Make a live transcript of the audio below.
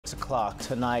6 o'clock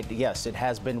tonight. Yes, it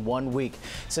has been 1 week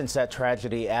since that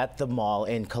tragedy at the mall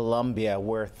in Colombia,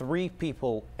 where 3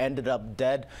 people ended up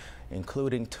dead,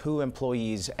 including 2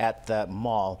 employees at that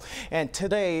mall. And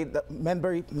today,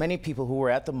 many people who were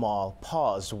at the mall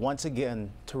paused once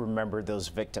again to remember those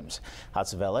victims.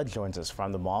 WJLA joins us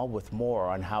from the mall with more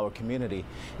on how a community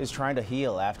is trying to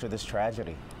heal after this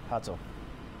tragedy. Hatzel.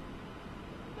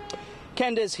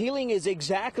 Candace, healing is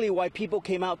exactly why people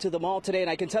came out to the mall today, and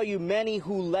I can tell you many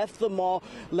who left the mall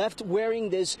left wearing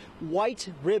this white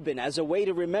ribbon as a way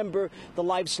to remember the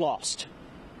lives lost.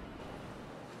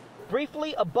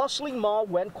 Briefly, a bustling mall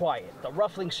went quiet. The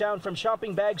ruffling sound from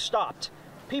shopping bags stopped.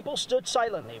 People stood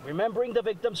silently, remembering the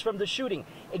victims from the shooting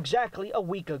exactly a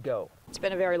week ago. It's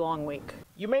been a very long week.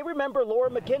 You may remember Laura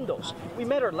McKindles. We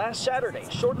met her last Saturday,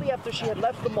 shortly after she had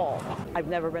left the mall. I've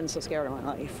never been so scared in my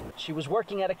life. She was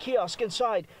working at a kiosk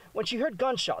inside when she heard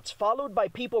gunshots, followed by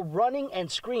people running and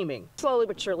screaming. Slowly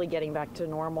but surely getting back to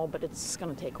normal, but it's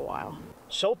going to take a while.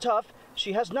 So tough,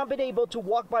 she has not been able to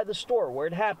walk by the store where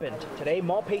it happened. Today,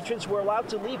 mall patrons were allowed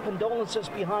to leave condolences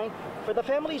behind for the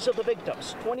families of the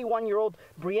victims, 21-year-old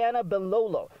Brianna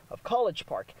Benlolo of College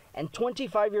Park and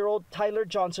 25-year-old Tyler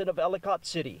Johnson of Ellicott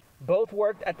City. Both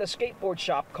worked at the skateboard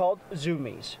shop called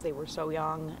Zoomies. They were so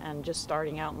young and just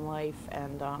starting out in life,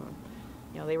 and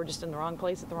they were just in the wrong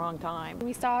place at the wrong time.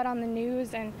 We saw it on the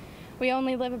news, and we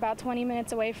only live about 20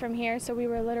 minutes away from here, so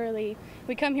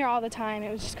we come here all the time.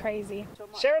 It was just crazy.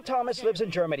 Sarah Thomas lives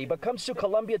in Germany but comes to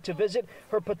Colombia to visit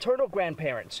her paternal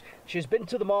grandparents. She's been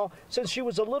to the mall since she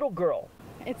was a little girl.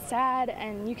 It's sad,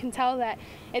 and you can tell that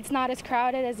it's not as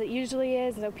crowded as it usually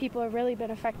is, so people have really been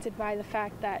affected by the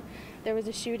fact that there was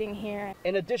a shooting here.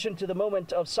 In addition to the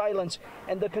moment of silence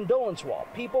and the condolence wall,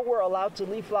 people were allowed to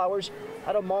leave flowers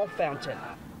at a mall fountain.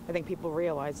 I think people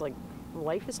realize,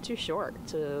 life is too short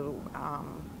to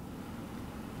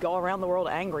go around the world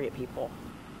angry at people.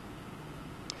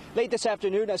 Late this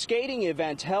afternoon, a skating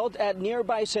event held at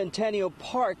nearby Centennial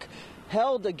Park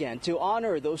held again to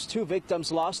honor those 2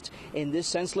 victims lost in this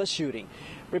senseless shooting.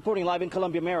 Reporting live in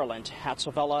Columbia, Maryland,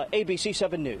 WJLA, ABC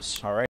 7 News. All right.